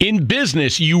In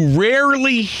business, you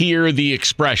rarely hear the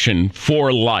expression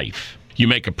for life. You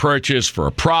make a purchase for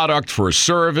a product, for a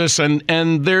service,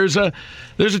 and there's a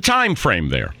time frame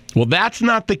there. Well, that's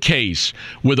not the case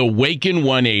with Awaken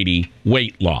 180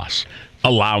 weight loss.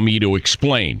 Allow me to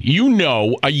explain. You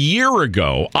know, a year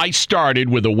ago, I started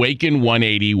with Awaken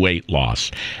 180 weight loss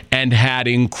and had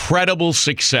incredible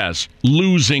success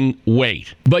losing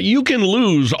weight. But you can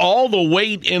lose all the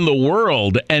weight in the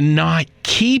world and not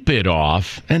keep it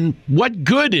off. And what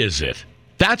good is it?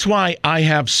 That's why I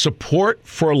have support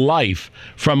for life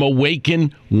from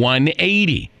Awaken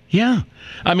 180. Yeah.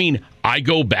 I mean, I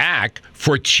go back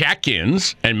for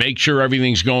check-ins and make sure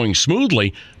everything's going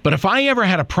smoothly. But if I ever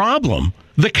had a problem,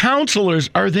 the counselors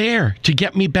are there to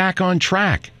get me back on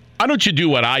track. Why don't you do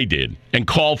what I did and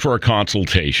call for a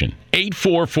consultation?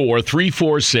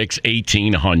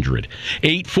 844-346-1800.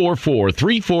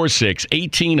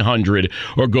 844-346-1800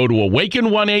 or go to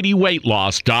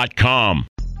awaken180weightloss.com.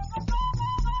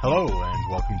 Hello and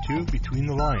welcome to Between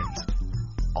the Lines.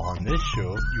 On this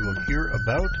show, you will hear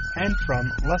about and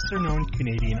from lesser-known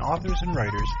Canadian authors and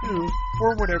writers who,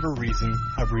 for whatever reason,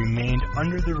 have remained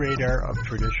under the radar of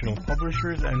traditional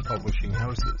publishers and publishing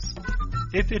houses.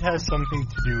 If it has something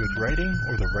to do with writing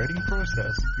or the writing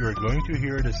process, you are going to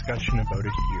hear a discussion about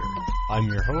it here. I'm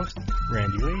your host,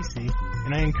 Randy Lacey,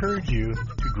 and I encourage you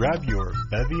to grab your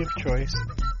bevy of choice,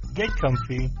 get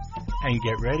comfy, and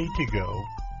get ready to go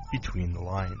between the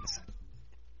lines.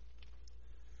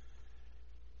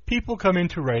 People come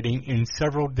into writing in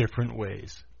several different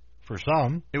ways. For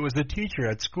some, it was a teacher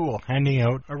at school handing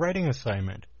out a writing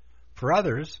assignment. For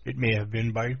others, it may have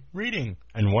been by reading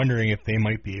and wondering if they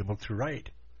might be able to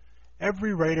write.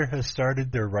 Every writer has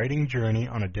started their writing journey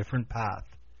on a different path.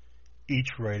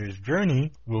 Each writer's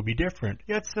journey will be different,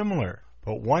 yet similar.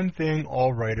 But one thing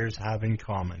all writers have in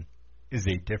common is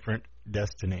a different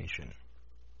destination.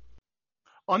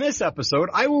 On this episode,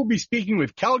 I will be speaking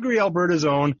with Calgary, Alberta's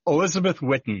own Elizabeth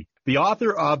Whitton, the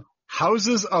author of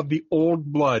Houses of the Old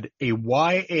Blood, a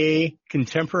YA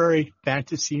contemporary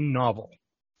fantasy novel.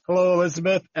 Hello,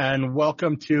 Elizabeth, and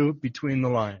welcome to Between the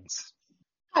Lines.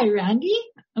 Hi, Randy.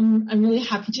 I'm really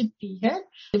happy to be here.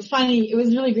 It's funny. It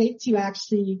was really great to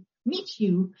actually meet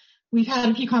you. We've had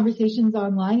a few conversations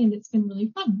online, and it's been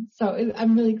really fun. So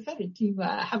I'm really excited to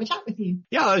have a chat with you.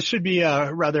 Yeah, it should be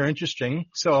rather interesting.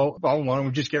 So, why don't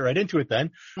we just get right into it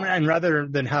then? And rather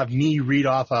than have me read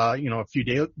off, a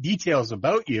few details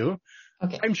about you,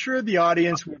 okay. I'm sure the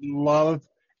audience would love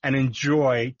and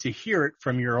enjoy to hear it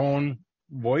from your own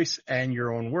voice and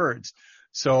your own words.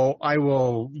 So, I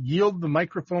will yield the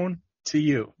microphone to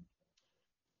you.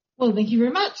 Well, thank you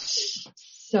very much.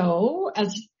 So,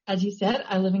 as you said,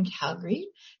 I live in Calgary.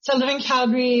 So I live in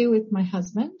Calgary with my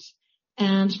husband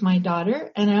and my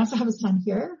daughter. And I also have a son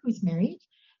here who's married.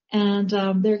 And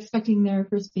they're expecting their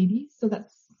first baby. So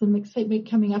that's some excitement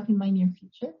coming up in my near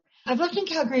future. I've lived in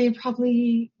Calgary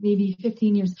probably maybe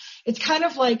 15 years. It's kind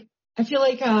of like, I feel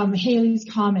like Halley's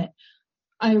Comet.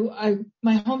 My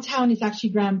hometown is actually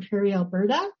Grand Prairie,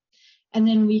 Alberta. And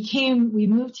then we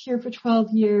moved here for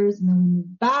 12 years. And then we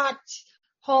moved back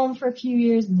home for a few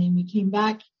years. And then we came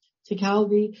back to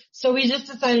Calgary. So we just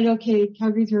decided, okay,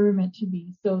 Calgary's where we're meant to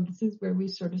be. So this is where we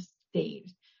sort of stayed.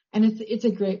 And it's a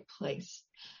great place.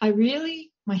 My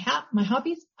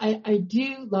hobbies, I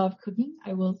do love cooking.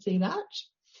 I will say that.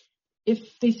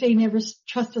 If they say never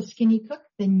trust a skinny cook,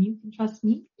 then you can trust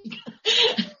me.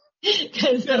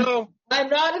 Because I'm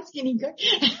not a skinny cook.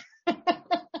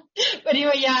 But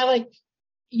anyway, yeah, I like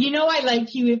you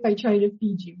if I try to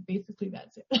feed you. Basically,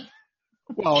 that's it.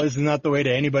 Well, isn't that the way to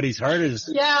anybody's heart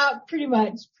is? Yeah, pretty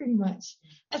much.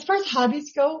 As far as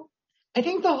hobbies go, I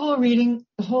think the whole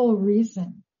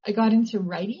reason I got into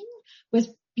writing was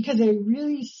because I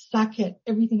really suck at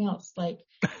everything else. Like,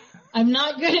 I'm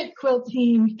not good at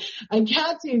quilting. I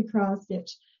can't do cross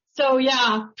stitch. So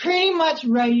yeah, pretty much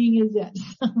writing is it.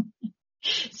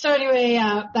 So anyway,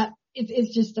 that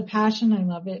it's just a passion. I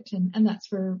love it. And that's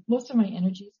where most of my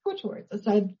energies go towards,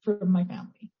 aside from my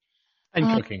family. And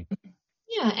cooking.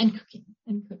 Yeah, and cooking.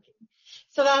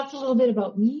 So that's a little bit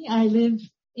about me. I live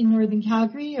in Northern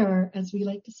Calgary, or as we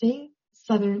like to say,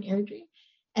 Southern Airdrie.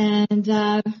 And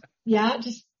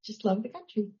just love the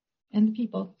country and the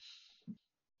people.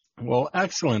 Well,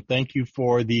 excellent. Thank you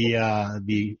for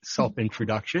the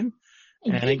self-introduction.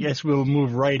 And I guess we'll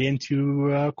move right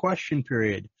into question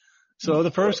period. So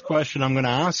the first question I'm going to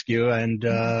ask you, and,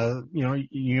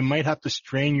 you might have to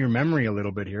strain your memory a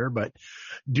little bit here, but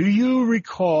do you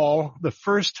recall the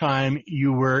first time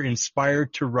you were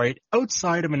inspired to write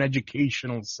outside of an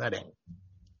educational setting?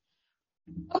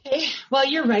 Okay. Well,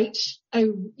 you're right. I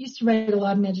used to write a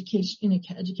lot in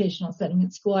educational setting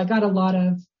at school. I got a lot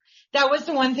of, that was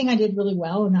the one thing I did really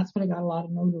well, and that's what I got a lot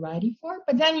of notoriety for.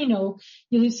 But then, you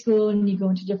leave school and you go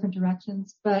into different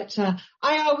directions. But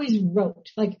I always wrote.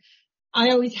 Like,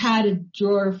 I always had a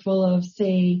drawer full of,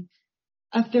 say,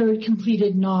 a third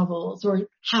completed novels or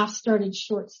half-started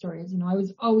short stories. I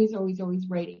was always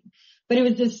writing. But it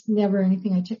was just never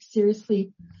anything I took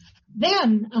seriously.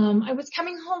 Then I was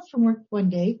coming home from work one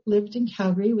day, lived in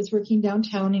Calgary, was working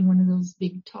downtown in one of those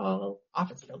big, tall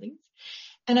office buildings.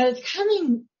 And I was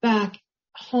coming back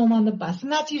home on the bus.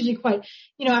 And that's usually quite,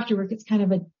 after work, it's kind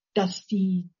of a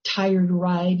dusty, tired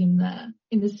ride in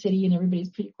the city, and everybody's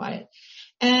pretty quiet.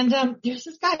 And there's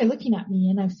this guy looking at me,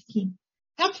 and I was thinking,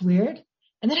 that's weird.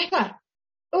 And then I thought,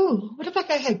 oh, what if that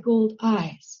guy had gold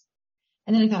eyes?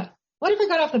 And then I thought, what if I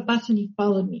got off the bus and he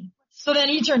followed me? So then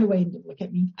he turned away and didn't look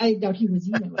at me. I doubt he was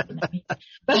even looking at me.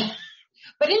 But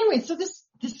anyway, so this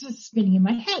was spinning in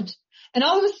my head. And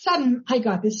all of a sudden, I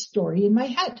got this story in my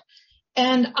head.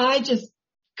 And I just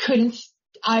couldn't,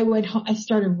 I went home, I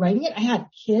started writing it. I had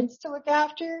kids to look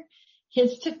after,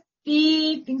 kids to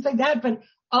feed, things like that. But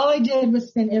all I did was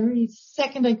spend every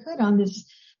second I could on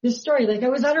this story. Like, I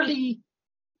was utterly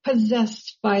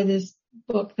possessed by this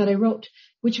book that I wrote,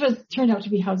 which turned out to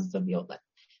be Houses of the Old Life,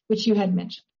 which you had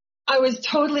mentioned. I was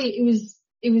totally,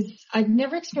 I'd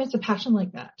never experienced a passion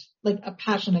like that. Like a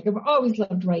passion, like I've always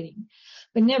loved writing,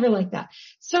 but never like that.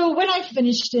 So when I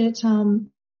finished it,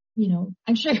 I'm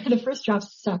sure the first draft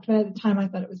sucked, but at the time I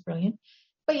thought it was brilliant.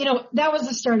 But that was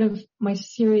the start of my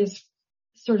serious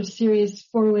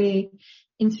foray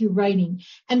into writing.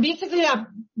 And basically that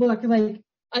book, like,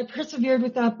 I persevered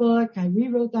with that book. I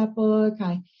rewrote that book.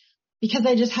 Because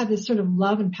I just had this sort of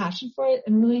love and passion for it,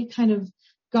 and really kind of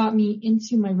got me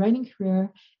into my writing career.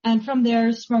 And from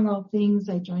there, sprung all things.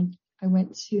 I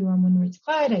went to Windward's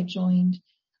Clyde. I joined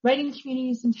writing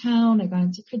communities in town. I got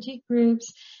into critique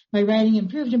groups. My writing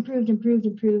improved.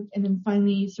 And then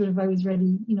finally, sort of, I was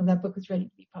ready, that book was ready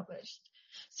to be published.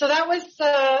 So that was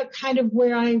kind of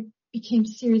where I became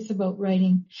serious about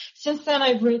writing. Since then,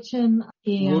 I've written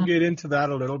We'll get into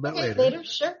that a little bit later. Later,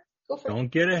 sure. Go for it.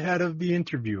 Don't get ahead of the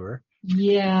interviewer.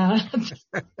 Yeah.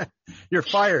 You're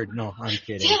fired. No, I'm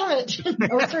kidding. Damn it.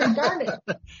 Oh, sorry, darn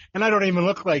it. And I don't even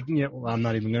look like, I'm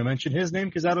not even going to mention his name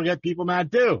because that'll get people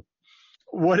mad too.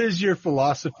 What is your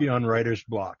philosophy on writer's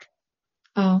block?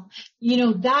 Oh,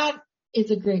 that is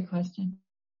a great question.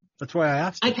 That's why I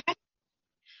asked.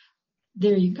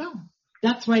 There you go.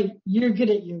 That's why you're good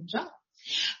at your job.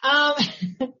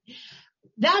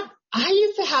 That I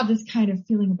used to have this kind of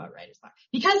feeling about writer's block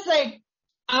because, like,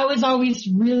 I was always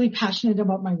really passionate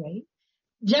about my writing.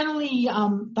 Generally,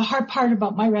 the hard part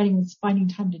about my writing was finding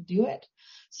time to do it.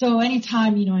 So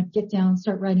anytime, I'd get down and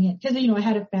start writing it because, I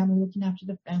had a family, looking after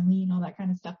the family and all that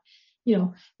kind of stuff.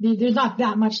 There's not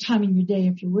that much time in your day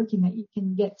if you're working that you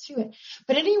can get to it.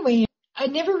 But anyway, I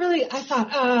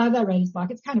thought, that writer's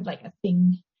block, it's kind of like a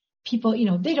thing. People,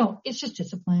 it's just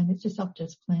discipline. It's just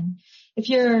self-discipline. If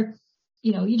you're,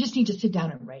 you just need to sit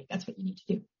down and write. That's what you need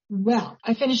to do. Well,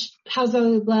 I finished House of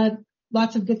the Blood.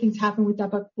 Lots of good things happened with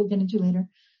that book. We'll get into later.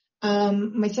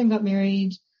 My son got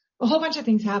married. A whole bunch of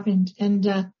things happened.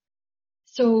 And,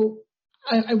 so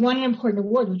I won an important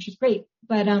award, which was great.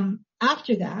 But,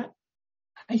 after that,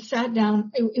 I sat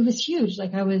down. It was huge.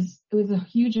 Like it was a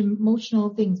huge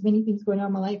emotional things, many things going on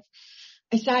in my life.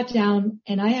 I sat down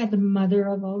and I had the mother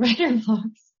of all writer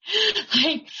blocks.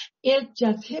 Like, it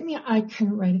just hit me. I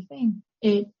couldn't write a thing.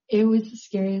 It was the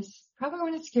scariest, probably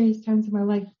one of the scariest times of my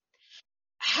life.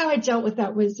 How I dealt with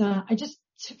that was, I just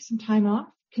took some time off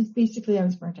because basically I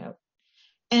was burnt out.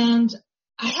 And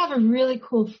I have a really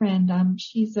cool friend.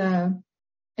 She's a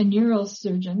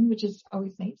neurosurgeon, which is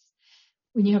always nice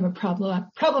when you have a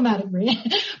problematic brain.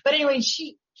 But anyway,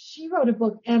 she wrote a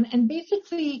book and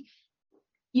basically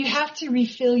you have to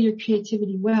refill your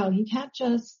creativity well. You can't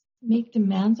just make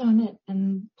demands on it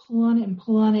and pull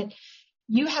on it.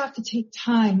 You have to take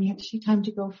time. You have to take time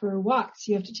to go for walks.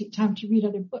 You have to take time to read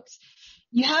other books.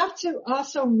 You have to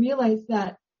also realize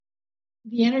that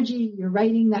the energy you're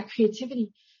writing, that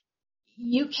creativity,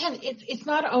 it's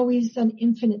not always an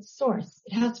infinite source.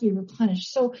 It has to be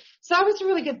replenished. So that was a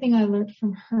really good thing I learned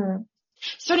from her.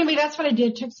 So anyway, that's what I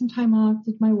did. Took some time off,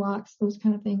 did my walks, those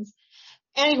kind of things.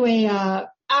 Anyway,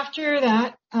 after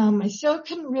that, I still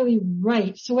couldn't really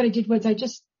write. So what I did was I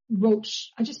just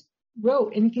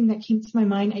wrote anything that came to my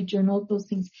mind. I journaled those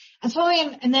things. And slowly,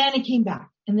 and then it came back.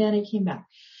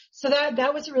 So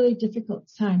that was a really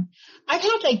difficult time. I've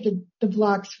had like the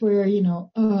blocks where,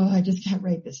 I just can't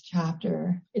write this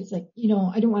chapter. It's like,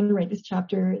 I don't want to write this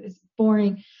chapter. It's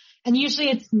boring. And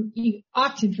usually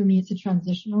often for me, it's a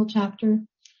transitional chapter.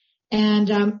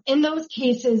 And in those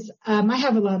cases, I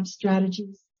have a lot of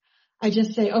strategies. I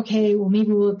just say, okay, well,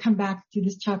 maybe we'll come back to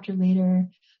this chapter later,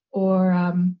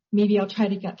 or maybe I'll try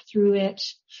to get through it.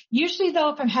 Usually, though,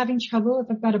 if I'm having trouble, if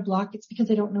I've got a block, it's because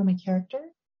I don't know my character,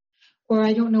 or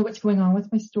I don't know what's going on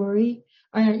with my story,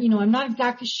 or, I'm not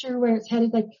exactly sure where it's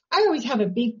headed. Like, I always have a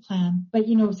big plan, but,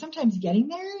 sometimes getting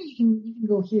there, you can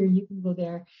go here, you can go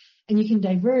there, and you can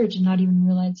diverge and not even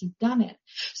realize you've done it.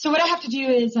 So what I have to do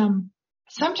is,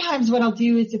 sometimes what I'll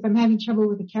do is if I'm having trouble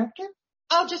with a character,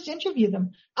 I'll just interview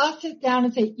them. I'll sit down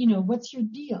and say, what's your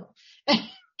deal?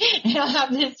 And I'll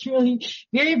have this really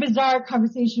very bizarre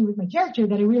conversation with my character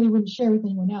that I really wouldn't share with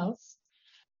anyone else.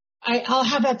 I'll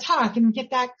have that talk and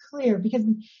get that clear, because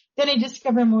then I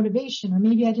discover motivation, or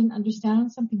maybe I didn't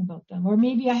understand something about them, or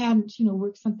maybe I hadn't,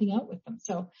 worked something out with them.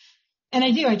 So, and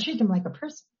I treat them like a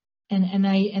person,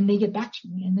 and they get back to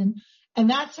me, and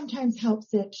that sometimes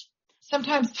helps it.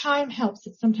 Sometimes time helps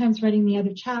it. Sometimes writing the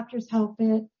other chapters help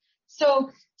it.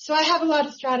 So I have a lot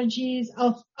of strategies.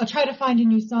 I'll try to find a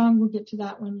new song. We'll get to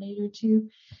that one later too.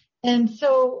 And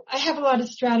so I have a lot of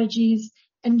strategies,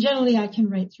 and generally I can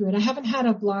write through it. I haven't had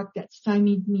a block that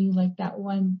stymied me like that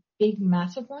one big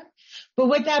massive one. But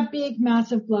what that big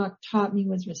massive block taught me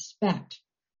was respect.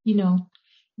 You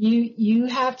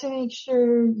have to make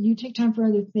sure you take time for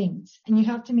other things, and you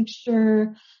have to make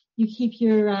sure you keep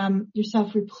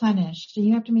yourself replenished, and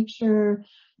you have to make sure,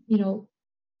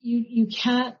 you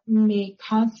can't make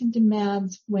constant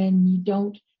demands when you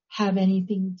don't have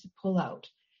anything to pull out.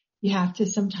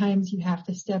 Sometimes you have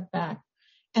to step back.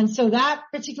 And so that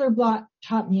particular block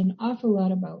taught me an awful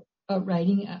lot about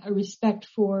writing, a respect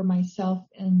for myself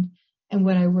and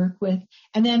what I work with.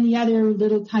 And then the other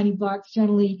little tiny blocks,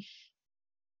 generally,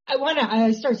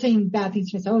 I start saying bad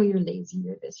things to myself. Oh, you're lazy,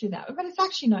 you're this or that. But it's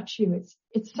actually not true.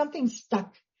 It's something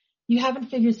stuck. You haven't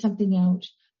figured something out,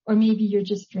 or maybe you're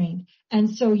just drained. And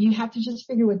so you have to just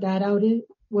figure what that out is,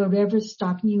 whatever's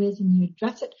stopping you is, and you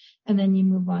address it, and then you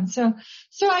move on. So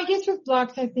I guess with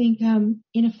blocks, I think,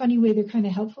 in a funny way, they're kind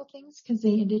of helpful things, because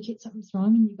they indicate something's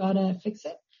wrong and you gotta fix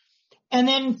it. And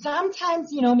then sometimes,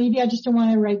 maybe I just don't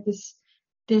want to write this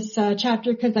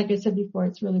chapter, because like I said before,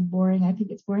 it's really boring. I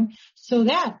think it's boring. So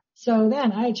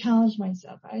then I challenge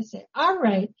myself. I say, all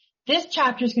right, this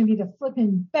chapter is going to be the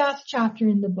flipping best chapter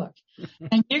in the book.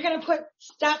 And you're going to put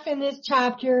stuff in this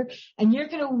chapter, and you're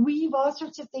going to weave all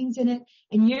sorts of things in it,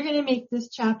 and you're going to make this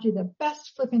chapter the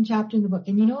best flipping chapter in the book.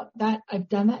 And you know what? That I've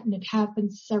done that, and it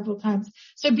happens several times.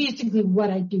 So basically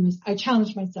what I do is I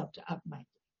challenge myself to up my game.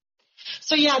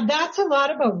 So yeah, that's a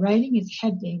lot about writing, is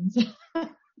head games.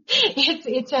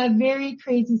 It's a very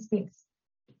crazy space.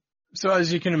 So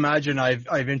as you can imagine,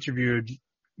 I've interviewed,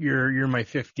 you're my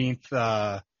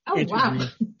 15th interview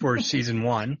for season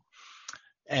 1.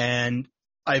 And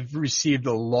I've received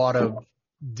a lot of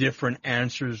different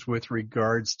answers with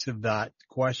regards to that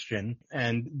question.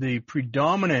 And the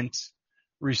predominant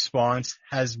response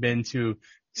has been to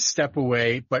step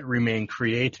away but remain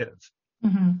creative.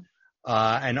 Mm-hmm.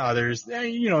 And others,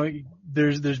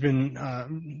 there's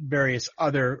been various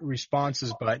other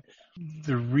responses, but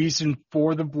the reason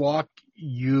for the block,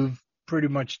 you've pretty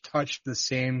much touched the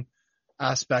same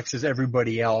aspects as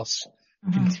everybody else.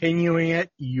 Mm-hmm. Continuing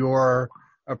it, your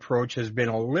approach has been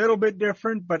a little bit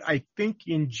different, but I think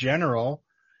in general,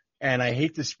 and I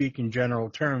hate to speak in general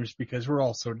terms because we're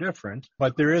all so different,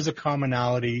 but there is a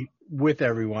commonality with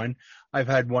everyone. I've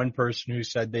had one person who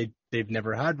said they've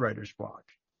never had writer's block.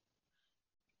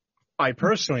 I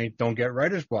personally don't get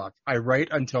writer's block. I write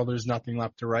until there's nothing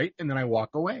left to write, and then I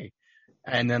walk away.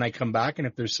 And then I come back, and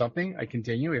if there's something, I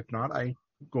continue. If not, I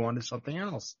go on to something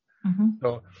else. Mm-hmm.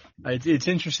 So it's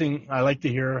interesting. I like to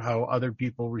hear how other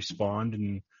people respond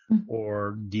and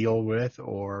or deal with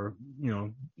or,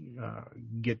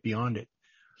 get beyond it.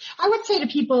 I would say to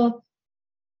people,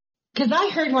 because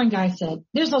I heard one guy said,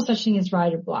 there's no such thing as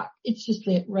writer block. It's just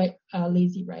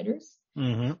lazy writers.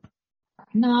 Mm-hmm.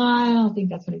 No, I don't think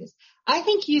that's what it is. I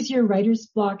think use your writer's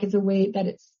block as a way that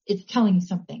it's telling you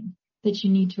something that you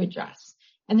need to address,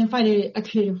 and then find a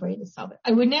creative way to solve it.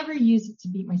 I would never use it to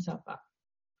beat myself up.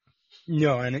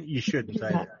 No, and you shouldn't.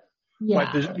 Yeah.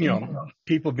 But there's,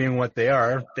 people being what they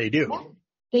are, they do. Yeah,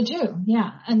 they do.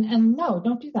 Yeah. And no,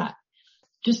 don't do that.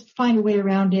 Just find a way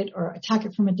around it, or attack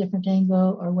it from a different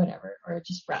angle, or whatever, or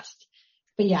just rest.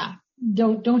 But yeah,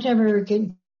 don't ever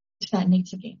get that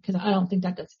nature game, because I don't think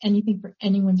that does anything for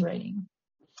anyone's writing.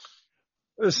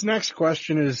 This next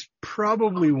question is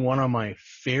probably one of my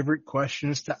favorite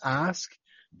questions to ask,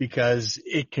 because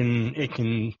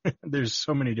there's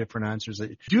so many different answers.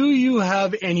 Do you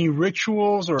have any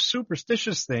rituals or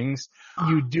superstitious things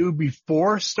you do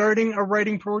before starting a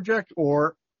writing project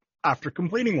or after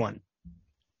completing one?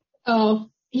 Oh,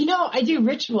 I do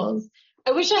rituals.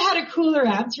 I wish I had a cooler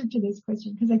answer to this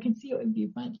question because I could see it would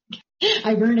be fun.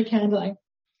 I burn a candle.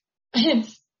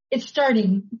 It's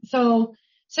starting. So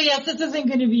yes, this isn't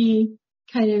going to be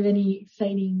kind of any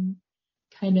exciting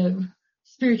kind of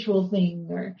spiritual thing,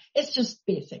 or it's just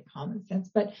basic common sense.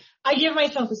 But I give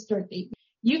myself a start date.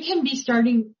 You can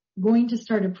be going to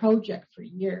start a project for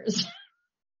years.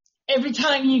 Every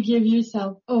time you give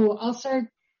yourself, I'll start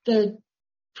the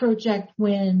project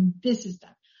when this is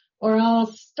done, or I'll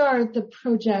start the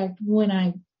project when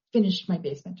I finish my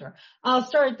basement, or I'll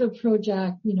start the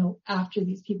project, after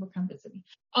these people come visit me.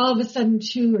 All of a sudden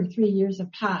 2 or 3 years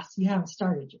have passed. You haven't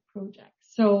started your project.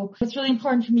 So it's really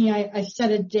important for me. I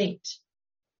set a date,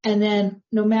 and then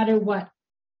no matter what,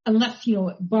 unless,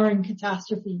 barring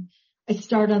catastrophe, I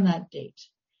start on that date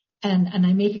and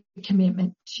I make a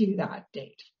commitment to that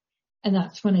date. And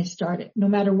that's when I start it, no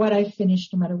matter what I finish,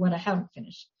 no matter what I haven't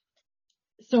finished.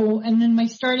 So, and then my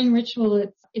starting ritual,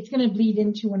 it's going to bleed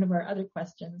into one of our other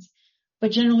questions,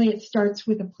 but generally it starts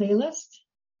with a playlist.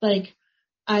 Like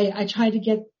I try to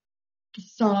get the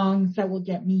songs that will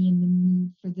get me in the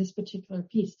mood for this particular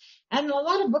piece. And a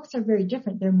lot of books are very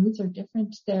different. Their moods are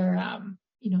different. Their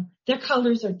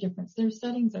colors are different. Their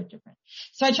settings are different.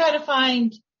 So I try to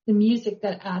find the music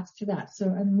that adds to that. So,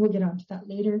 and we'll get onto that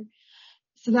later.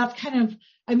 So that's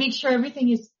I make sure everything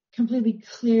is completely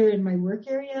clear in my work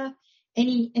area.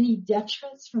 Any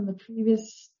detriments from the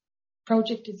previous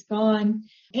project is gone.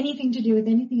 Anything to do with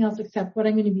anything else except what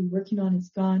I'm going to be working on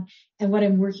is gone. And what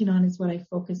I'm working on is what I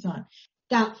focus on.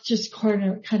 That's just kind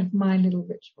of my little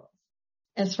ritual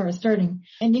as far as starting.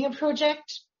 Ending a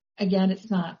project, again, it's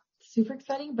not super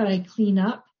exciting, but I clean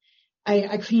up.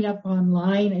 I clean up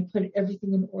online. I put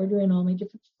everything in order in all my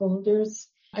different folders.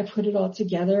 I put it all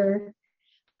together.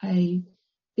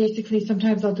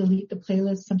 Sometimes I'll delete the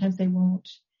playlist, sometimes I won't.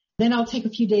 Then I'll take a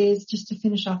few days just to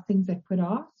finish off things I put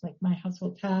off, like my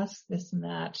household tasks, this and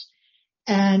that.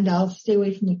 And I'll stay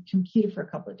away from the computer for a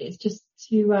couple of days just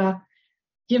to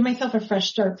give myself a fresh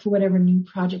start for whatever new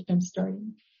project I'm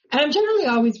starting. And I'm generally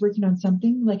always working on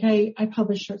something. Like I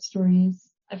publish short stories.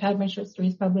 I've had my short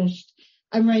stories published.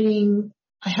 I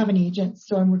have an agent,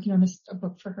 so I'm working on a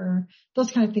book for her,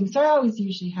 those kind of things. So I always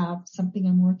usually have something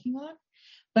I'm working on.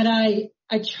 But I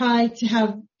try to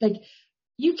have,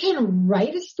 you can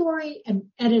write a story and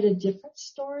edit a different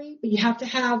story, but you have to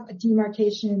have a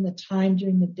demarcation in the time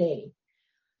during the day.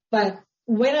 But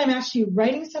when I'm actually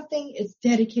writing something, it's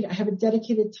dedicated. I have a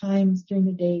dedicated times during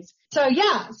the days. So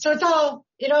yeah, so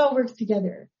it all works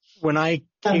together. When I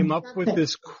came up with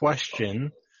this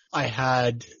question, I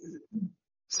had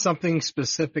something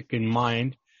specific in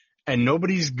mind, and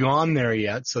nobody's gone there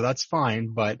yet, so that's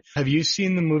fine. But have you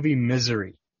seen the movie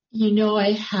Misery?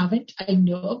 I haven't. I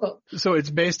know about. So it's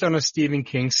based on a Stephen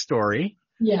King story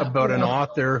about an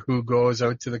author who goes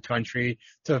out to the country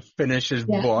to finish his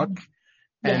book.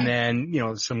 Yeah. And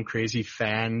then, some crazy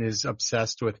fan is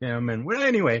obsessed with him. And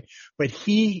but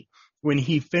when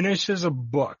he finishes a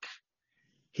book,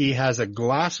 he has a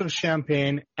glass of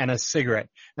champagne and a cigarette.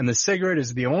 And the cigarette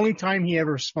is the only time he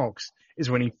ever smokes is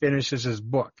when he finishes his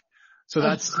book. So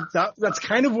that's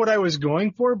kind of what I was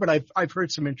going for, but I've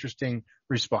heard some interesting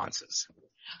responses.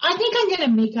 I think I'm going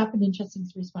to make up an interesting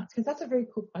response because that's a very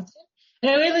cool question.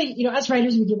 And I really, as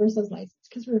writers, we give ourselves license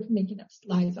because we're making up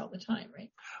lies all the time, right?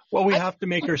 Well, we have to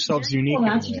make ourselves unique in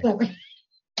a way.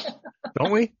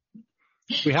 Don't we?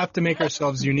 We have to make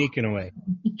ourselves unique in a way.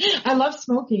 I love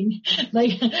smoking.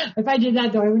 If I did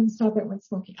that, though, I wouldn't stop at one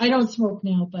smoking. I don't smoke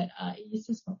now, but I used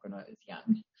to smoke when I was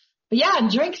young. But yeah,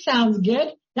 drink sounds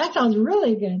good. That sounds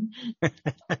really good.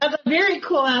 That's a very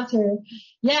cool answer.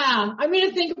 Yeah, I'm going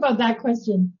to think about that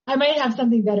question. I might have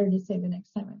something better to say the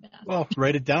next time I'm asked. Well,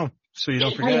 write it down so you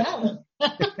don't forget.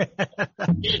 That's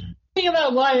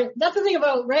the thing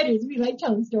about writers. We like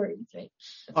telling stories, right?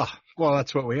 Oh, well,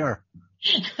 that's what we are.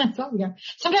 That's what we are.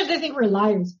 Sometimes I think we're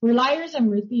liars. We're liars and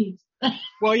we're thieves.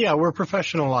 Well, yeah, we're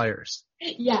professional liars.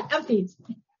 Yeah, and thieves.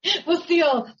 We'll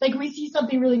steal, we see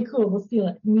something really cool, we'll steal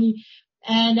it. We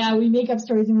make up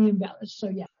stories and we embellish. So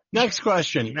yeah. Next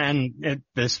question, and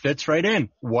this fits right in.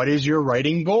 What is your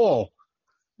writing goal?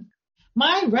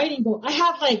 My writing goal, I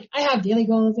have daily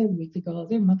goals, I have weekly goals,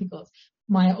 I have monthly goals.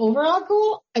 My overall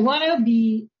goal, I want to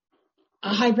be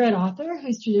a hybrid author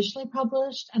who's traditionally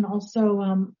published and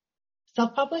also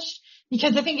self-published,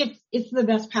 because I think it's the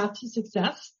best path to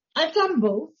success. I've done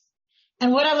both.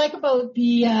 And what I like about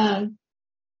the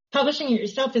publishing it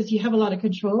yourself is you have a lot of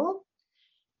control.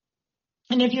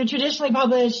 And if you're traditionally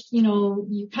published,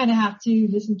 you kind of have to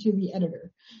listen to the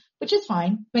editor, which is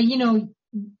fine. But,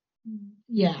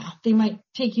 they might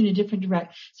take you in a different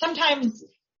direction. Sometimes,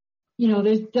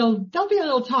 there'll be a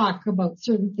little talk about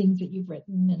certain things that you've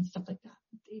written and stuff like that.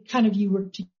 Kind of you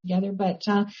work together, but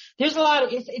there's a lot of,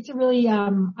 it's a really,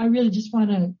 I really just want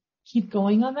to keep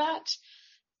going on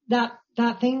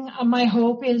that thing. My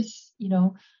hope is,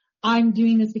 I'm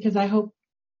doing this because I hope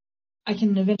I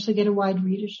can eventually get a wide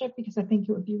readership, because I think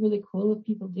it would be really cool if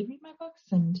people did read my books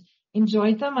and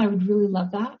enjoyed them. I would really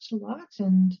love that a lot.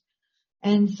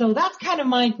 And so that's kind of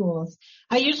my goals.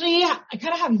 I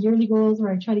kind of have yearly goals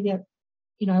where I try to get,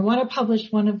 I want to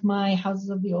publish one of my Houses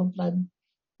of the Old Blood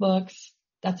books.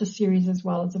 That's a series as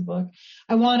well as a book.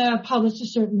 I want to publish a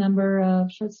certain number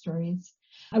of short stories.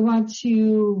 I want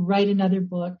to write another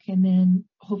book and then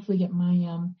hopefully get my,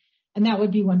 and that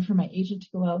would be one for my agent to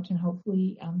go out and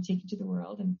hopefully take it to the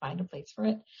world and find a place for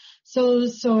it.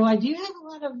 So I do have a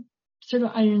lot of sort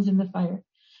of irons in the fire.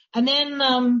 And then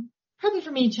probably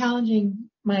for me, challenging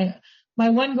my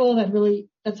one goal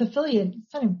that's affiliated,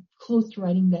 it's kind of close to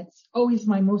writing, that's always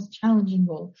my most challenging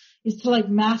goal, is to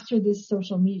master this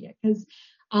social media. Because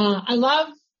I love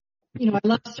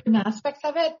certain aspects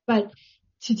of it, but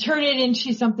to turn it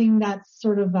into something that's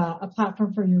sort of a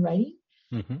platform for your writing,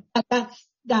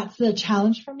 that's the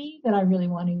challenge for me that I really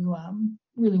want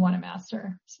to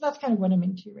master. So that's kind of what I'm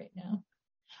into right now.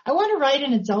 I want to write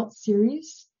an adult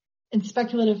series in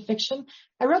speculative fiction.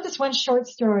 I wrote this one short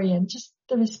story, and just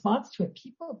the response to it,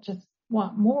 people just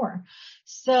want more.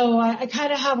 So I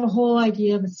kind of have a whole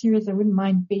idea of a series I wouldn't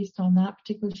mind based on that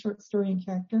particular short story and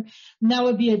character. And that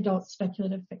would be adult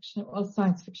speculative fiction. Well,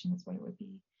 science fiction is what it would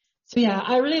be. So yeah,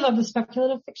 I really love the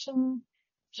speculative fiction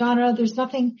genre. There's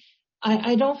nothing,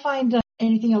 I don't find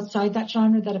anything outside that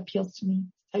genre that appeals to me,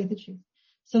 to tell you the truth.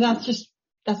 So that's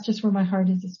just where my heart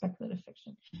is speculative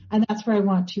fiction. And that's where I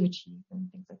want to achieve and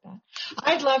things like that.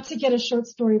 I'd love to get a short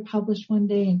story published one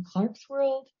day in Clark's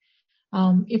World.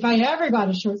 If I ever got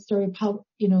a short story,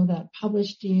 that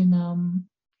published in,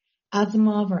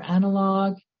 Asimov or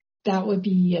Analog, that would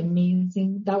be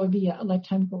amazing. That would be a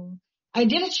lifetime goal. I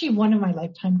did achieve one of my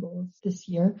lifetime goals this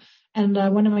year, and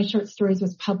one of my short stories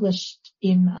was published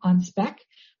on Spec,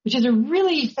 which is a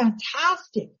really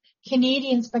fantastic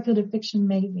Canadian speculative fiction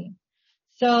magazine.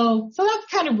 So that's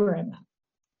kind of where I'm at.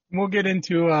 We'll get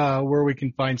into where we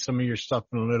can find some of your stuff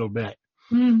in a little bit.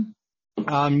 Mm.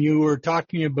 You were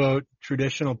talking about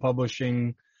traditional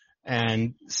publishing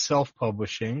and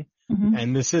self-publishing,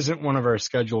 and this isn't one of our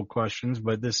scheduled questions,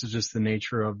 but this is just the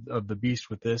nature of the beast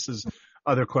with this, is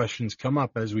other questions come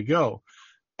up as we go.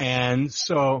 And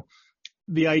so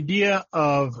the idea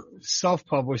of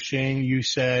self-publishing, you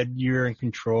said you're in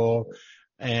control,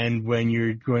 and when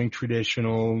you're going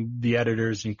traditional, the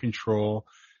editor's in control.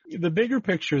 The bigger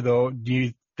picture, though, do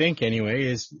you think anyway,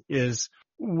 is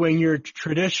when you're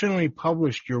traditionally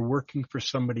published, you're working for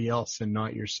somebody else and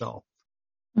not yourself.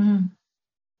 Mm.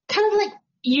 Kind of like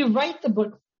you write the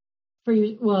book for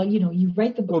you. Well, you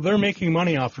write the book. Well, they're making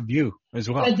money off of you as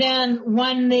well. But then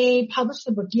when they publish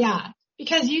the book,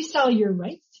 because you sell your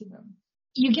rights to them.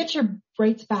 You get your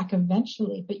rights back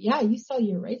eventually, but you sell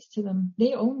your rights to them.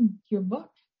 They own your book.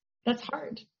 That's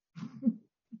hard.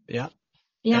 Yeah.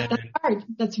 Yeah, that's hard.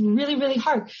 That's really, really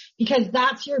hard, because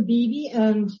that's your baby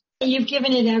and you've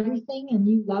given it everything and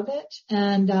you love it,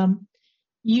 and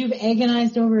you've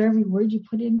agonized over every word you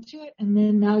put into it, and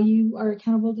then now you are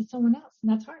accountable to someone else,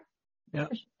 and that's hard. Yeah.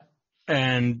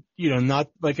 And, not,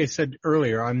 like I said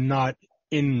earlier, I'm not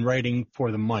in writing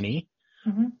for the money,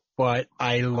 but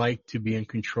I like to be in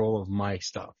control of my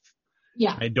stuff.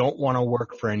 Yeah. I don't want to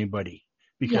work for anybody.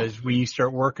 Because when you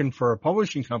start working for a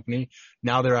publishing company,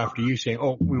 now they're after you saying,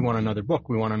 oh, we want another book,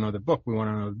 we want another book, we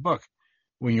want another book.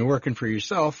 When you're working for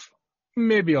yourself,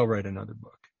 maybe I'll write another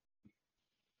book.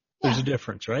 There's a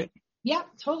difference, right? Yeah,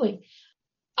 totally.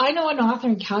 I know an author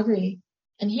in Calgary,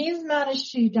 and he's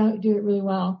managed to do it really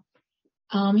well.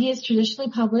 He is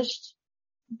traditionally published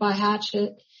by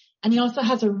Hachette, and he also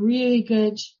has a really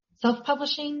good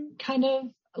self-publishing kind of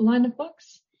line of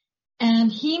books.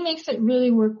 And he makes it really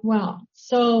work well.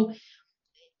 So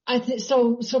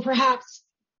so perhaps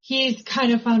he's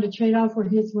kind of found a trade-off where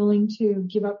he's willing to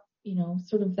give up,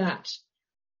 sort of that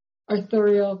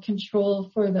authorial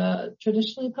control for the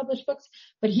traditionally published books,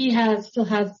 but he still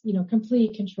has,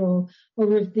 complete control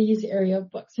over these area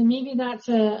of books. And maybe that's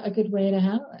a good way to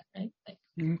handle it,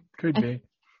 right? Could be.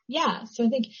 Yeah. So I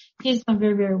think he's done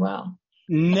very, very well.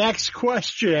 Next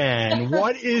question.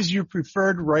 What is your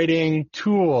preferred writing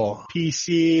tool?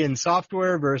 PC and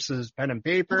software versus pen and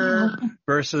paper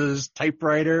versus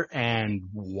typewriter, and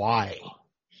why?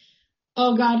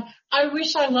 Oh God, I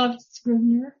wish I loved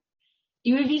Scrivener.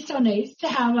 It would be so nice to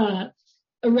have a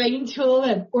writing tool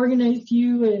that organized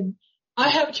you, and I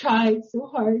have tried so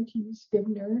hard to use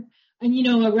Scrivener. And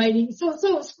a writing, so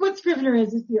what Scrivener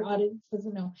is, if your audience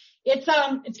doesn't know, it's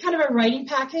kind of a writing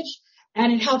package,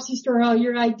 and it helps you store all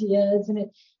your ideas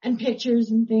and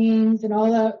pictures and things and all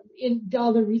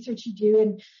the research you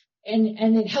do,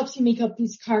 and it helps you make up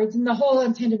these cards. And the whole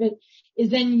intent of it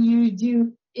is then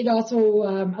it also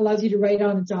allows you to write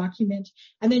on a document,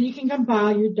 and then you can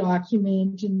compile your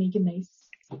document and make a nice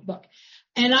book.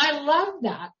 And I love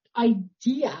that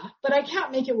idea, but I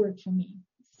can't make it work for me.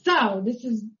 So this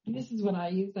is what I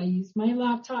use. I use my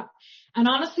laptop. And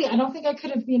honestly, I don't think I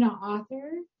could have been an author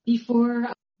before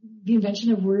the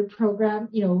invention of Word program,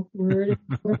 Word and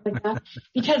stuff like that,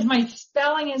 because my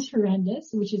spelling is horrendous,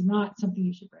 which is not something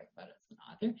you should write about as an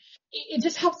author. It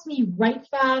just helps me write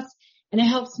fast, and it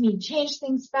helps me change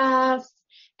things fast.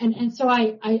 And so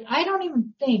I don't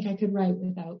even think I could write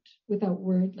without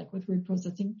Word, like with word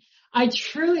processing. I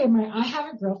truly admire. I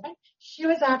have a girlfriend. She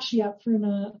was actually up for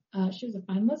she was a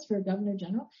finalist for a governor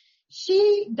general.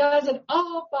 She does it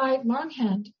all by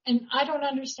longhand, and I don't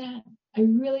understand. I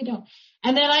really don't.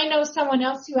 And then I know someone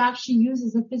else who actually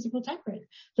uses a physical typewriter.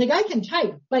 Like, I can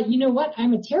type, but you know what?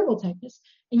 I'm a terrible typist,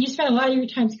 and you spend a lot of your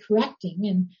times correcting.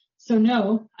 And so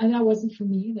no, that wasn't for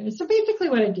me either. So basically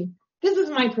what I do, this is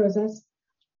my process.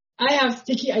 I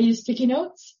use sticky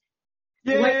notes.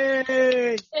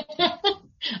 Yay!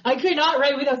 I could not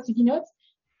write without sticky notes.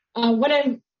 When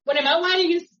I'm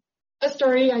outlining a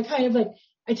story, I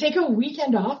take a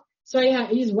weekend off. So I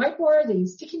use whiteboards, I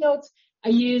use sticky notes, I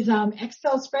use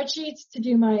Excel spreadsheets to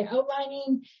do my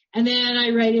outlining, and then I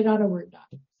write it on a Word doc.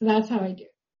 So that's how I do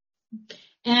it.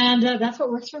 And that's what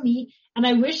works for me. And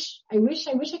I wish I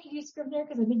could use Scrivener,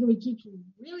 because I think it would keep you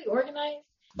really organized.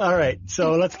 All right,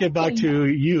 so let's get back to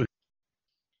you.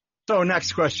 So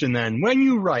next question then. When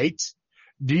you write,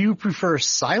 do you prefer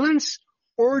silence,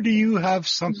 or do you have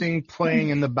something playing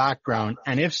in the background?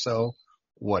 And if so,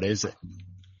 what is it?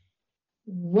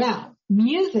 Well,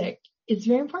 music is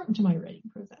very important to my writing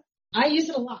process. I use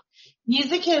it a lot.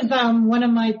 Music is one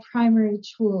of my primary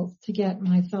tools to get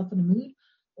myself in a mood,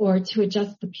 or to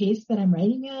adjust the pace that I'm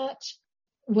writing at.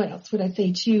 What else would I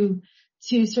say? To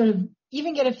sort of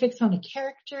even get a fix on a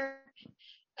character.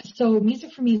 So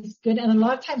music for me is good. And a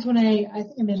lot of times when I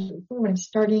think I mentioned it before, when I'm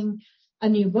starting a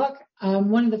new book,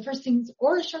 one of the first things,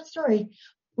 or a short story,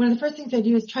 one of the first things I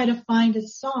do is try to find a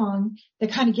song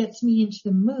that kind of gets me into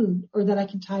the mood, or that I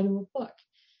can tie to a book,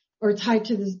 or tie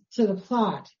to the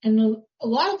plot. And a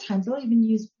lot of times I'll even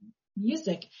use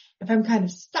music if I'm kind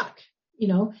of stuck,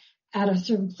 at a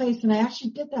certain place. And I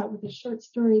actually did that with a short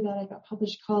story that I got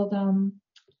published called,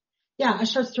 a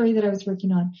short story that I was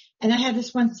working on. And I had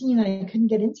this one scene and I couldn't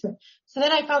get into it. So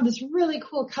then I found this really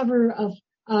cool cover of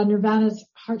Nirvana's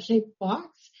Heart-Shaped Box.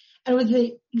 And it was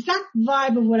the exact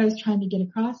vibe of what I was trying to get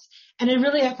across. And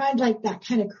I find like that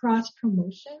kind of cross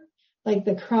promotion, like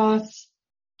the cross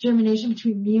germination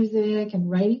between music and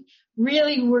writing,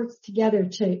 really works together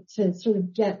to sort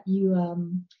of get you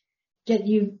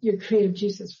your creative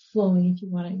juices flowing, if you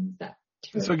want to use that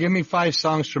term. So give me 5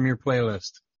 songs from your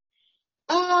playlist.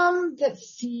 Let's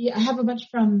see. I have a bunch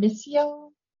from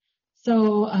Missio.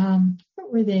 So,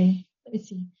 what were they? Let me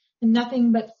see.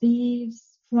 Nothing But Thieves,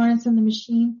 Florence and the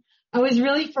Machine. I was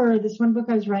really, for this one book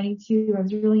I was writing to, I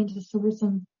was really into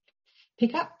Silverson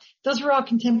Pickup. Those were all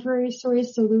contemporary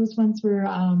stories. So those ones were,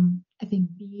 I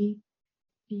think Bee,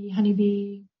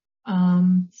 Honeybee,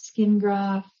 Skin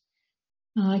Graph.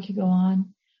 I could go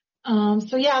on.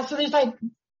 So there's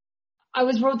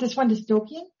wrote this one,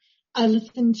 Dystopian. I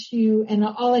listened to, and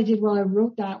all I did while I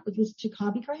wrote that was listen to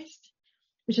Copy Christ,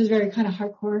 which is very kind of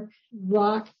hardcore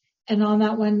rock. And on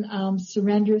that one,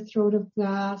 Surrender, Throat of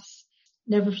Glass,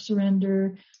 Never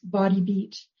Surrender, Body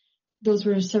Beat. Those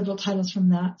were several titles from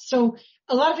that. So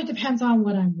a lot of it depends on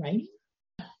what I'm writing.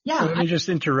 Yeah. So let me just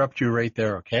interrupt you right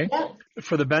there, okay? Yeah.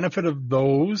 For the benefit of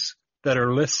those that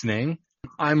are listening,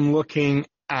 I'm looking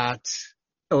at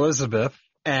Elizabeth,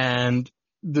 and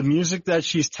the music that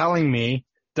she's telling me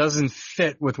doesn't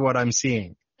fit with what I'm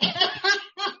seeing.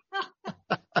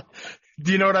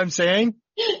 Do you know what I'm saying?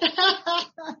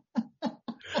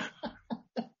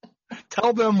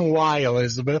 Tell them why,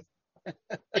 Elizabeth.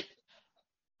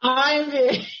 I'm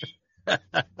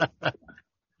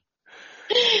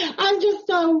just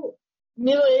a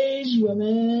middle-aged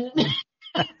woman.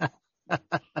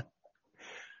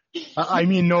 I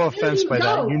mean, no offense by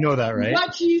that. You know that, right?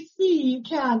 What you see,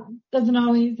 you doesn't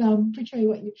always portray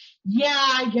what you. Yeah,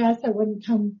 I guess I wouldn't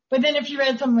come. But then if you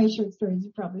read some of my short stories,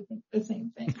 you probably think the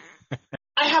same thing.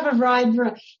 I have a wide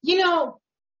variety.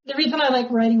 The reason I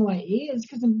like writing YA is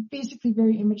because I'm basically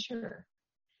very immature.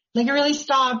 Like I really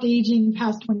stopped aging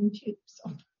past 22.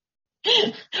 So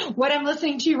what I'm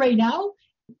listening to right now,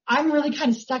 I'm really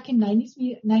kind of stuck in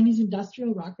 90s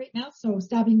industrial rock right now. So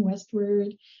Stabbing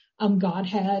Westward,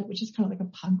 Godhead, which is kind of like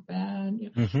a punk band.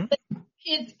 Mm-hmm.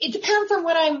 It depends on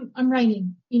what I'm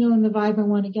writing, and the vibe I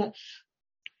want to get.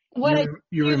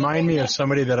 You remind me of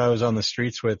somebody that I was on the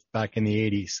streets with back in the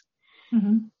 80s.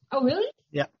 Mm-hmm. Oh, really?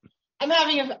 Yeah. I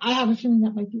have a feeling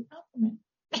that might be a compliment.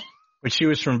 But she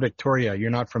was from Victoria.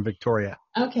 You're not from Victoria.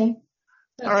 Okay.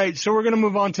 All right. So we're going to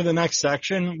move on to the next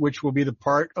section, which will be the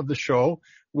part of the show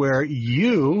where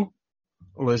you,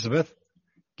 Elizabeth,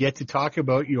 get to talk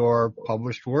about your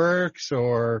published works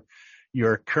or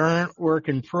your current work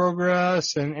in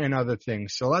progress and other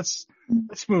things. So let's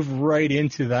move right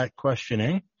into that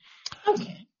questioning.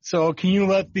 Okay. So can you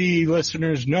let the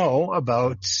listeners know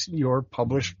about your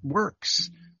published works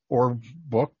or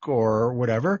book or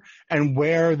whatever and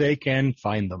where they can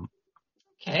find them?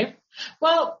 Okay.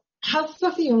 Well, House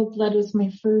of the Old Blood is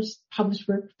my first published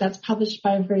work that's published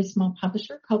by a very small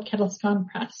publisher called Kettlescon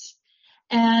Press.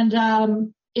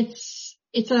 And it's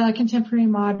a contemporary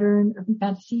modern urban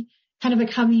fantasy, kind of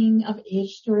a coming of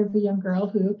age story of a young girl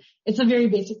who, it's a very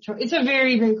basic trope. It's a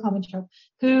very, very common trope,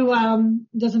 who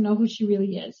doesn't know who she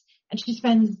really is. And she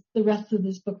spends the rest of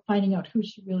this book finding out who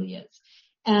she really is.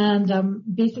 And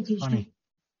basically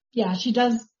she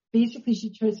does. Basically,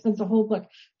 she spends the whole book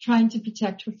trying to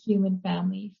protect her human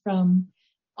family from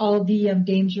all the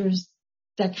dangers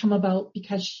that come about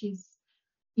because she's,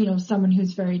 someone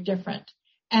who's very different.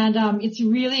 And it's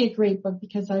really a great book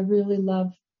because I really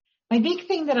love, my big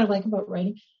thing that I like about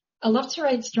writing, I love to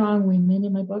write strong women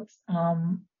in my books.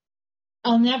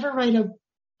 I'll never write a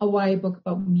YA book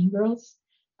about mean girls.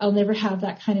 I'll never have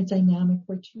that kind of dynamic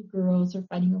where two girls are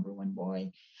fighting over one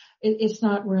boy. It's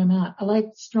not where I'm at. I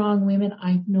like strong women.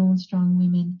 I've known strong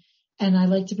women, and I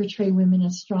like to portray women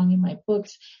as strong in my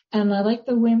books. And I like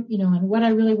the women, and what I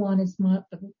really want is the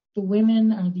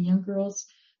women or the young girls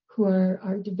who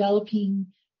are developing,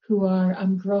 who are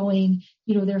growing.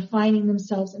 They're finding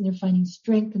themselves and they're finding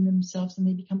strength in themselves, and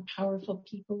they become powerful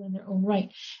people in their own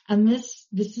right. And this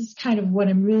is kind of what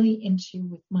I'm really into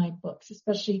with my books,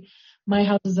 especially my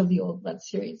Houses of the Old Blood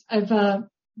series.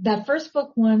 That first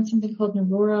book won something called an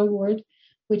Aurora Award,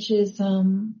 which is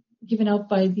given out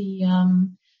by the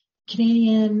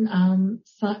Canadian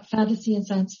Fantasy and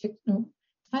Science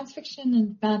Fiction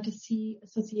and Fantasy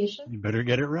Association. You better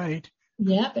get it right.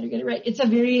 Yeah, better get it right. It's a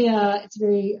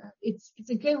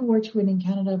good award to win in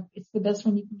Canada. It's the best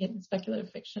one you can get in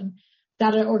speculative fiction.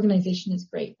 That organization is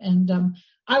great, and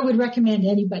I would recommend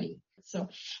anybody. So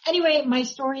anyway, my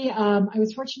story, I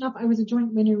was fortunate enough, I was a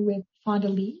joint winner with Fonda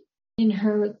Lee in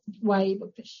her YA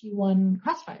book that she won,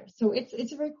 Crossfire. So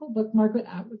it's a very cool book. Margaret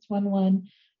Atwood's won one.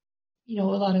 A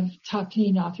lot of top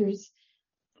Canadian authors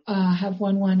have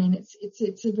won one, and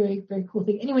it's a very, very cool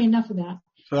thing. Anyway, enough of that.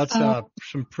 So that's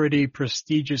some pretty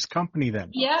prestigious company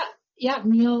then. Yeah.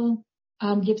 Neil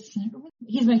Gibson.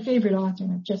 He's my favorite author.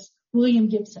 William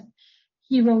Gibson.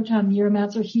 He wrote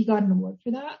Neuromancer. He got an award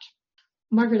for that.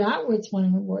 Margaret Atwood's won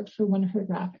an award for one of her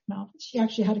graphic novels. She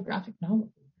actually had a graphic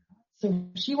novel. So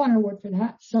she won an award for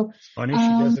that. So it's funny she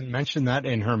doesn't mention that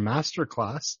in her master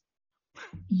class.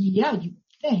 Yeah, you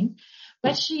think.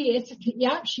 But she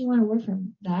won an award for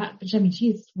that. But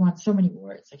she's won so many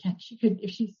awards.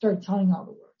 If she started telling all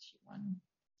the awards she won,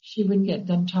 she wouldn't get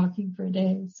done talking for a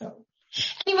day. So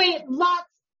anyway,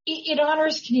 it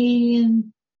honors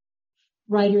Canadian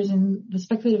writers in the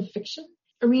speculative fiction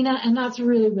arena, and that's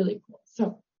really, really cool.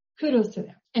 So kudos to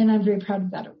them. And I'm very proud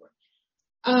of that award.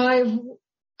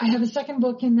 I have a second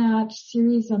book in that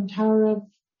series on Tower of,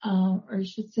 or I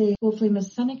should say, Full Flame of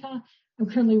Seneca. I'm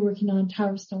currently working on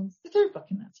Tower of Stones, the third book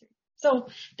in that series. So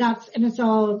it's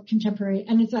all contemporary,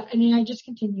 and I just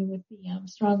continue with the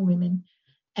strong women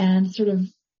and sort of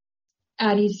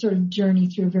Addie's sort of journey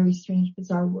through a very strange,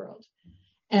 bizarre world.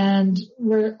 And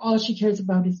where all she cares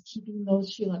about is keeping those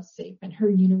she loves safe, and her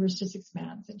universe just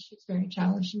expands, and she's very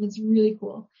challenged, and it's really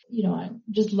cool. I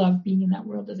just love being in that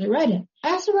world as I write it.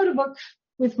 I also wrote a book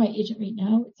with my agent right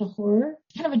now. It's a horror,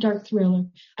 kind of a dark thriller.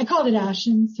 I called it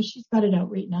Ashen, so she's got it out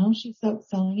right now. She's out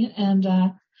selling it, and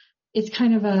it's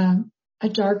kind of a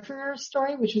darker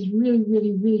story, which was really,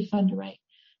 really, really fun to write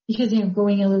because,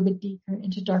 going a little bit deeper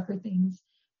into darker things,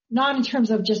 not in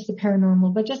terms of just the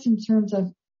paranormal, but just in terms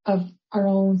of our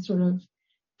own sort of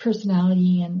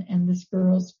personality and this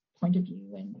girl's point of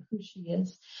view and who she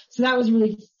is. So that was a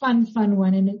really fun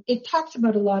one. And it talks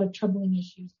about a lot of troubling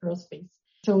issues girls face.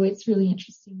 So it's really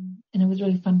interesting, and it was a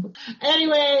really fun book.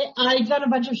 Anyway, I've done a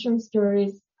bunch of short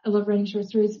stories. I love writing short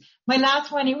stories. My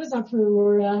last one, it was up for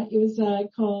Aurora. It was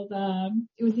called,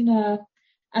 it was in a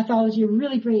anthology, a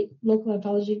really great local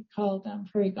anthology called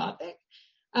Prairie Gothic.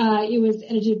 It was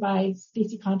edited by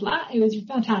Stacey Condla. It was a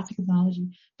fantastic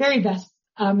anthology. Very best.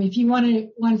 If you want to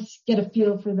get a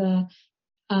feel for the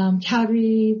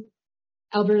Calgary,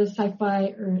 Alberta sci-fi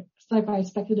or sci-fi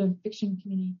speculative fiction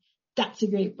community, that's a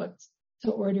great book to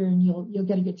order, and you'll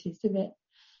get a good taste of it.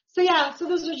 So yeah, so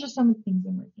those are just some of the things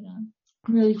I'm working on.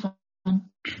 Really fun,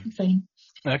 exciting.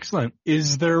 Excellent.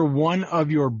 Is there one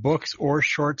of your books or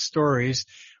short stories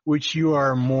which you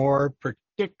are more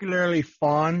particularly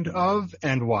fond of,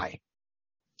 and why?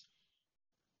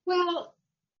 Well,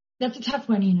 that's a tough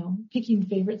one, picking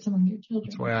favorites among your children.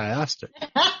 That's why I asked it.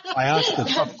 I asked the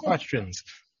tough questions.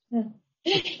 Yeah,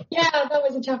 that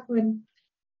was a tough one.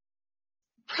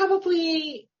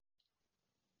 Probably,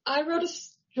 I wrote a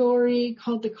story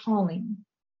called The Calling,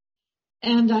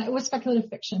 and it was speculative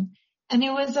fiction, and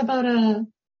it was about a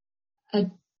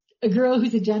girl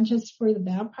who's a dentist for the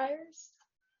vampires.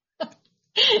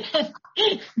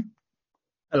 I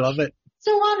love it.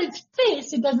 So on its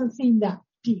face, it doesn't seem that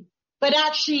deep, but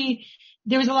actually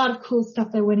there was a lot of cool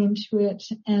stuff that went into it,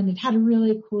 and it had a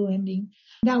really cool ending.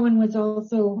 That one was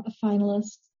also a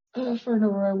finalist for an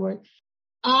Aurora Award.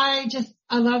 I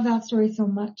love that story so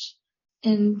much.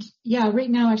 And yeah, right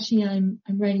now actually I'm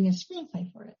writing a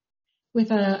screenplay for it with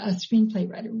a screenplay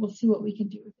writer. We'll see what we can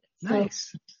do with it.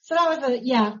 Nice. So that was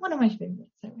one of my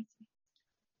favorites, I would say.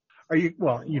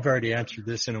 You've already answered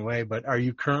this in a way, but are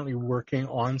you currently working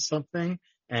on something?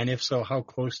 And if so, how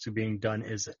close to being done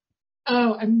is it?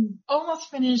 Oh, I'm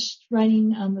almost finished writing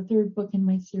the third book in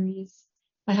my series,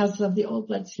 my House of the Old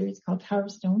Blood series called Tower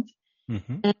of Stones.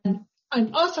 Mm-hmm. And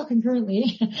I'm also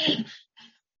concurrently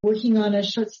working on a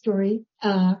short story,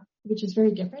 which is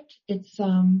very different. It's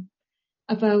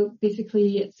about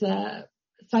it's a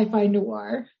sci-fi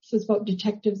noir, so it's about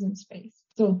detectives in space.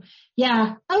 So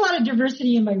yeah, a lot of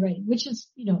diversity in my writing, which is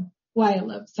why I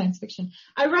love science fiction.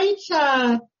 I write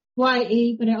YA,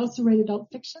 but I also write adult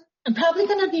fiction. I'm probably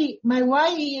going to be, my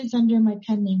YA is under my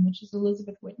pen name, which is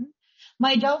Elizabeth Whitton.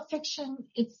 My adult fiction,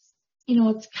 it's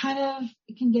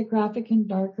it can get graphic and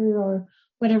darker or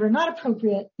whatever, not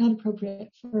appropriate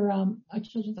for a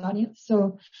children's audience.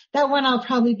 So that one I'll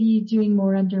probably be doing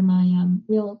more under my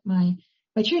my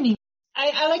true name.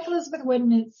 I like Elizabeth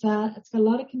Whitton. It's got a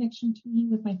lot of connection to me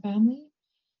with my family.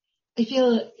 I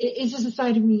feel it's just a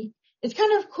side of me. It's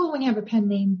kind of cool when you have a pen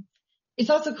name. It's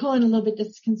also cool and a little bit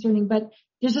disconcerting, but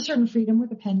there's a certain freedom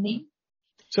with a pen name.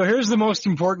 So here's the most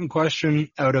important question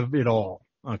out of it all.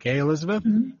 Okay, Elizabeth?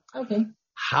 Mm-hmm. Okay.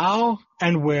 How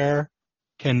and where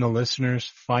can the listeners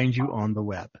find you on the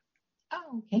web?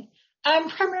 Oh, okay. I'm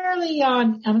primarily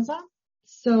on Amazon.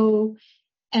 So,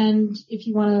 and if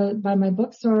you want to buy my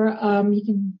books, or you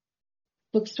can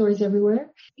bookstores everywhere.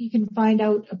 You can find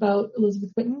out about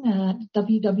Elizabeth Whitton at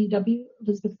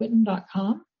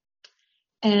www.elizabethwhitton.com.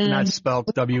 And that's spelled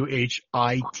Whitton.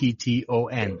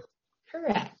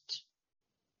 Correct.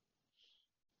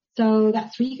 So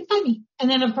that's where you can find me.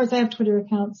 And then, of course, I have Twitter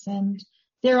accounts, and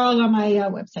they're all on my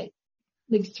website.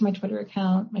 Links to my Twitter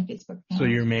account, my Facebook account. So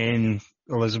your main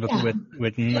Elizabeth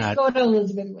Whitton. Just go to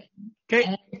Elizabeth Whitton.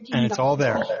 Okay. And it's all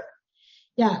there.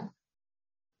 Yeah.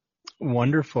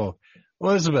 Wonderful.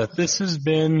 Elizabeth, this has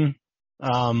been,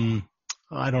 I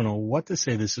don't know what to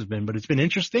say this has been, but it's been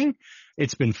interesting.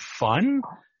 It's been fun,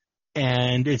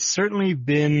 and it's certainly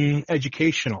been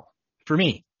educational for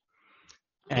me.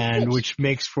 And which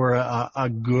makes for a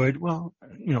good,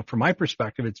 from my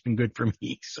perspective, it's been good for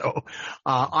me. So,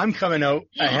 I'm coming out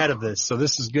ahead of this. So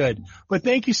this is good. But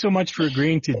thank you so much for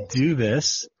agreeing to do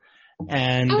this.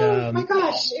 And, oh my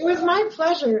gosh, it was my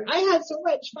pleasure. I had so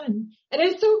much fun, and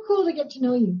it's so cool to get to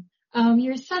know you.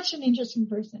 You're such an interesting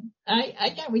person.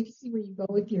 I can't wait to see where you go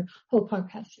with your whole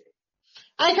podcast series.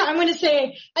 I'm going to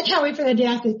say, I can't wait for the day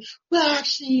after. Well,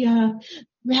 actually,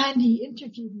 Randy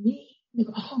interviewed me. They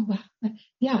go, oh, wow.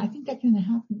 Yeah, I think that's going to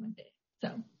happen one day.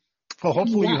 So, well,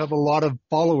 hopefully you have a lot of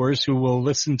followers who will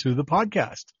listen to the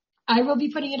podcast. I will be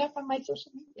putting it up on my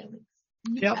social media links.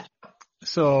 Yep.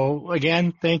 So,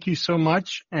 again, thank you so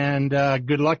much, and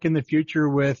good luck in the future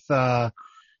with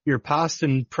your past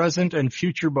and present and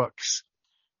future books.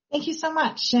 Thank you so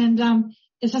much. And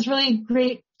it's just really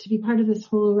great to be part of this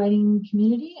whole writing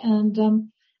community,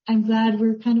 and I'm glad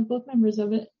we're kind of both members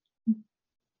of it.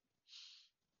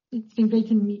 It's been great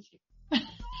to meet you.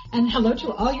 And hello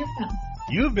to all your fans.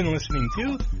 You've been listening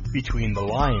to Between the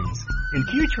Lines. In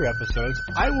future episodes,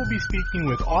 I will be speaking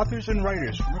with authors and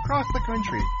writers from across the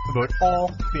country about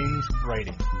all things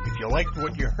writing. If you liked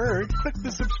what you heard, click the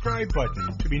subscribe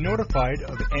button to be notified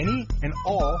of any and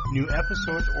all new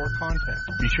episodes or content.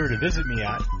 Be sure to visit me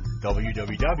at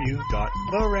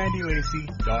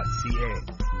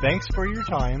www.therandylacey.ca. Thanks for your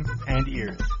time and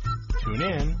ears. Tune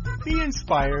in, be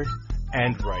inspired,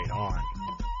 and write on.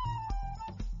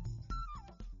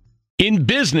 In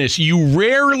business, you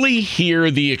rarely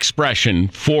hear the expression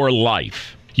for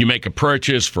life. You make a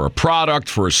purchase for a product,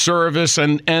 for a service,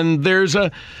 and there's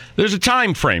a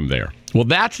time frame there. Well,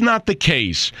 that's not the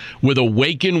case with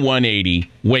Awaken 180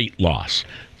 weight loss.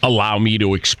 Allow me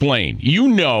to explain. You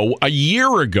know, a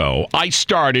year ago, I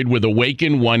started with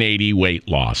Awaken 180 weight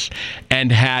loss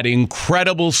and had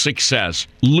incredible success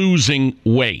losing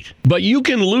weight. But you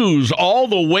can lose all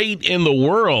the weight in the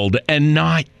world and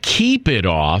not keep it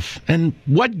off. And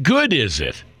what good is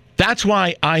it? That's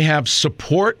why I have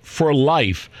support for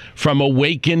life from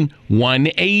Awaken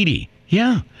 180.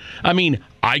 Yeah. I mean,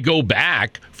 I go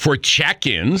back for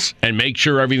check-ins and make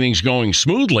sure everything's going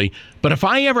smoothly. But if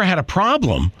I ever had a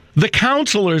problem, the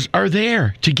counselors are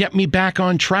there to get me back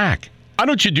on track. Why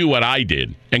don't you do what I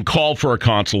did and call for a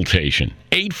consultation?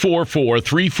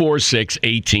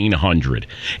 844-346-1800.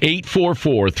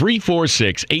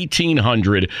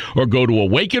 844-346-1800 or go to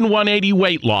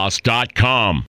awaken180weightloss.com.